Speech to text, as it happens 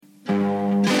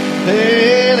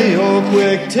Paleo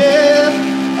Quick Tip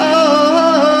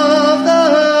of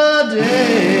the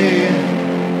Day.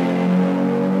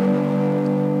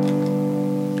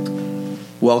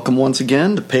 Welcome once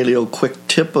again to Paleo Quick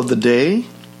Tip of the Day.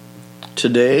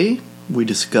 Today we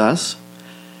discuss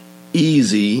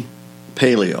easy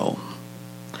paleo.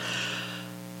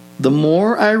 The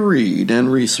more I read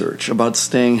and research about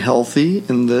staying healthy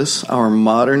in this, our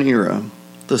modern era,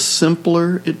 the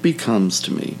simpler it becomes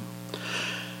to me.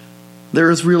 There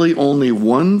is really only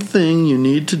one thing you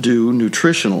need to do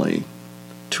nutritionally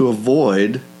to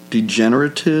avoid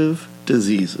degenerative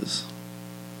diseases.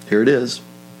 Here it is.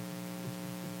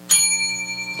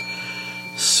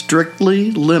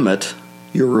 Strictly limit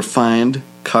your refined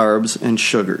carbs and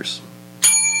sugars.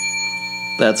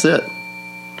 That's it.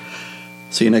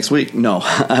 See you next week. No,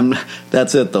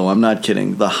 that's it though. I'm not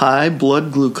kidding. The high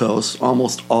blood glucose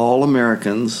almost all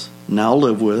Americans now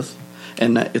live with,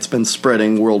 and it's been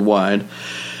spreading worldwide,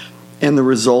 and the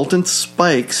resultant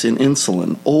spikes in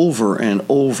insulin over and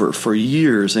over for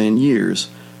years and years,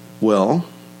 well,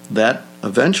 that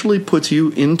eventually puts you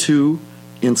into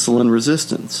insulin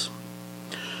resistance.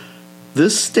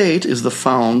 This state is the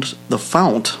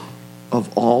fount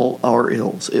of all our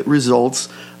ills. It results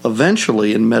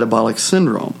eventually in metabolic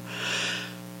syndrome,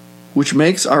 which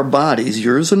makes our bodies,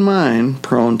 yours and mine,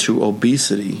 prone to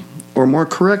obesity, or more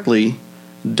correctly,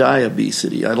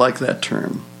 diabesity. I like that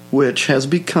term, which has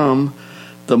become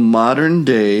the modern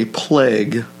day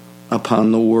plague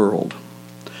upon the world.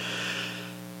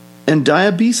 And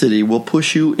diabesity will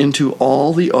push you into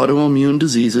all the autoimmune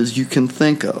diseases you can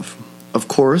think of. Of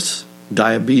course,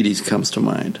 diabetes comes to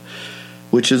mind,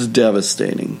 which is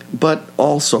devastating, but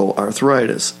also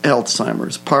arthritis,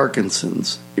 Alzheimer's,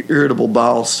 Parkinson's, irritable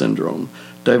bowel syndrome,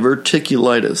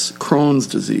 diverticulitis, Crohn's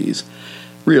disease.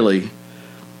 Really,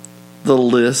 the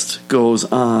list goes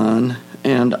on,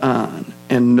 and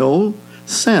no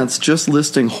sense just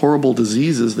listing horrible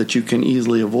diseases that you can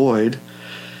easily avoid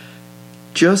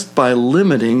just by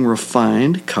limiting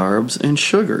refined carbs and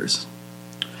sugars.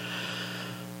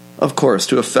 Of course,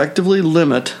 to effectively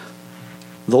limit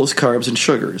those carbs and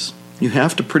sugars, you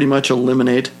have to pretty much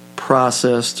eliminate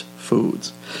processed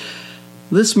foods.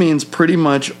 This means pretty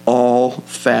much all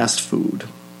fast food.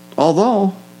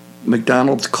 Although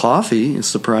McDonald's coffee is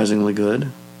surprisingly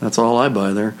good. That's all I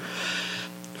buy there.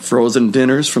 Frozen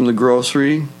dinners from the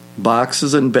grocery,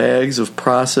 boxes and bags of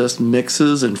processed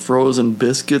mixes and frozen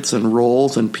biscuits and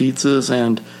rolls and pizzas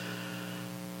and,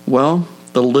 well,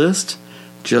 the list,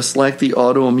 just like the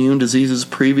autoimmune diseases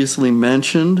previously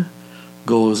mentioned,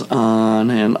 goes on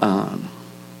and on.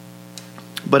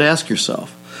 But ask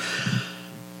yourself,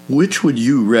 which would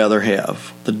you rather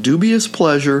have? The dubious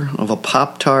pleasure of a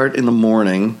Pop-Tart in the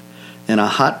morning and a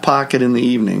Hot Pocket in the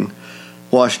evening,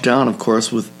 washed down, of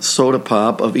course, with soda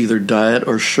pop of either diet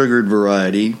or sugared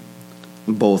variety.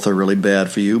 Both are really bad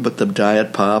for you, but the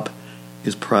diet pop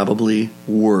is probably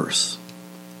worse.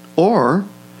 Or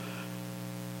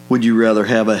would you rather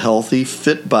have a healthy,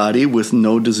 fit body with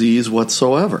no disease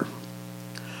whatsoever?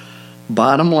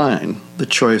 Bottom line, the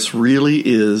choice really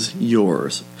is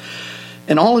yours.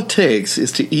 And all it takes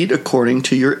is to eat according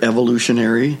to your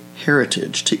evolutionary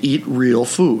heritage, to eat real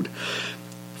food.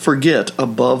 Forget,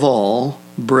 above all,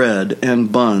 bread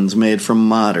and buns made from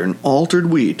modern, altered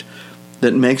wheat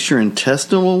that makes your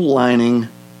intestinal lining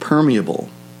permeable,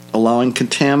 allowing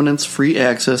contaminants free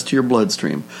access to your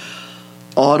bloodstream.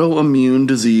 Autoimmune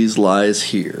disease lies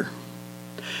here.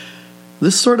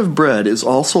 This sort of bread is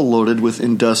also loaded with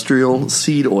industrial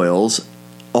seed oils,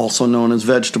 also known as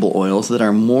vegetable oils, that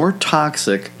are more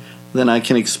toxic than I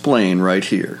can explain right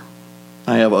here.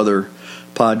 I have other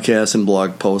podcasts and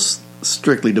blog posts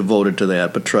strictly devoted to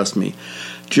that, but trust me,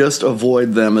 just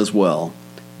avoid them as well.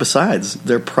 Besides,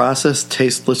 they're processed,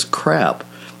 tasteless crap.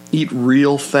 Eat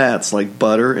real fats like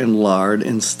butter and lard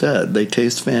instead. They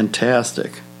taste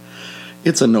fantastic.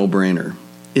 It's a no-brainer.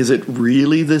 Is it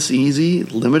really this easy,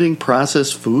 limiting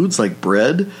processed foods like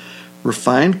bread,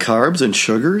 refined carbs, and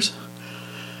sugars?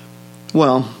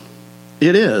 Well,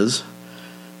 it is,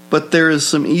 but there is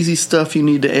some easy stuff you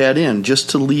need to add in just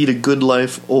to lead a good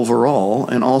life overall,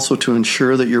 and also to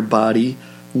ensure that your body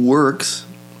works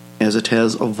as it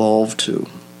has evolved to.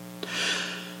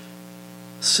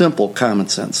 Simple common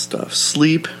sense stuff.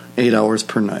 Sleep 8 hours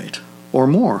per night or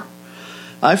more.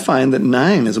 I find that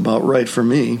 9 is about right for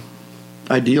me,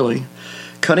 ideally.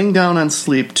 Cutting down on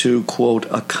sleep to, quote,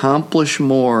 accomplish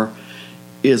more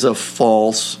is a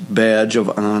false badge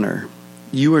of honor.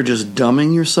 You are just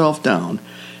dumbing yourself down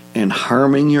and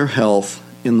harming your health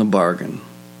in the bargain.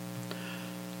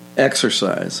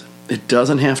 Exercise. It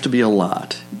doesn't have to be a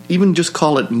lot. Even just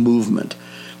call it movement.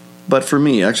 But for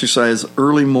me, exercise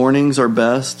early mornings are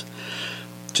best.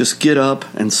 Just get up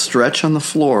and stretch on the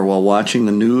floor while watching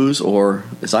the news, or,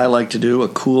 as I like to do, a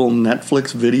cool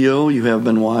Netflix video you have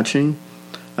been watching.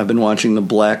 I've been watching The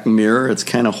Black Mirror. It's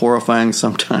kind of horrifying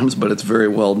sometimes, but it's very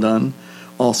well done.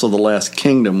 Also, The Last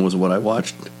Kingdom was what I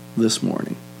watched this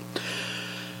morning.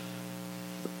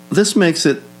 This makes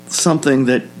it something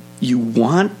that you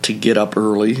want to get up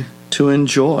early to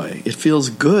enjoy. It feels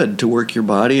good to work your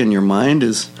body, and your mind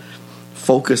is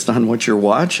focused on what you're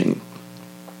watching.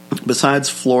 Besides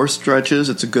floor stretches,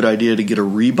 it's a good idea to get a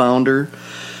rebounder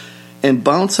and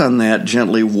bounce on that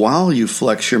gently while you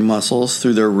flex your muscles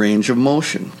through their range of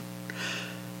motion.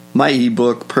 My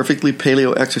ebook, Perfectly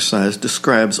Paleo Exercise,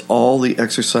 describes all the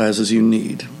exercises you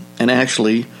need. And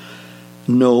actually,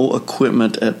 no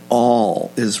equipment at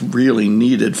all is really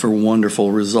needed for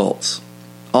wonderful results.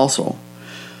 Also,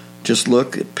 just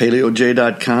look at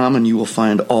paleoj.com and you will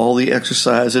find all the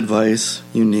exercise advice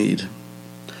you need.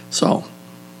 So,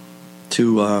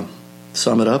 to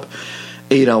sum it up,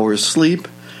 8 hours sleep,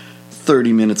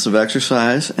 30 minutes of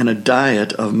exercise, and a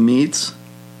diet of meats,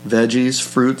 veggies,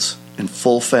 fruits, and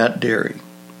full-fat dairy.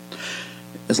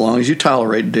 As long as you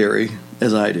tolerate dairy,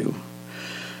 as I do.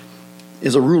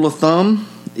 As a rule of thumb,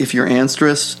 if your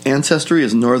ancestry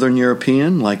is Northern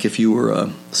European, like if you were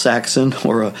a Saxon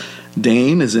or a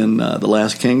Dane, as in The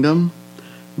Last Kingdom,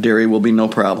 dairy will be no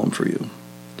problem for you.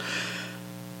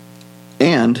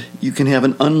 And you can have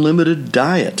an unlimited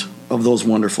diet of those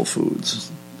wonderful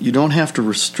foods. You don't have to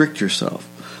restrict yourself.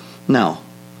 Now,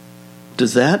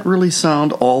 does that really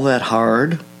sound all that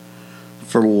hard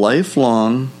for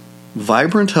lifelong,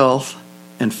 vibrant health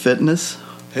and fitness?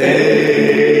 Paleo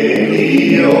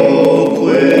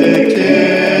Quick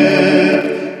Tips.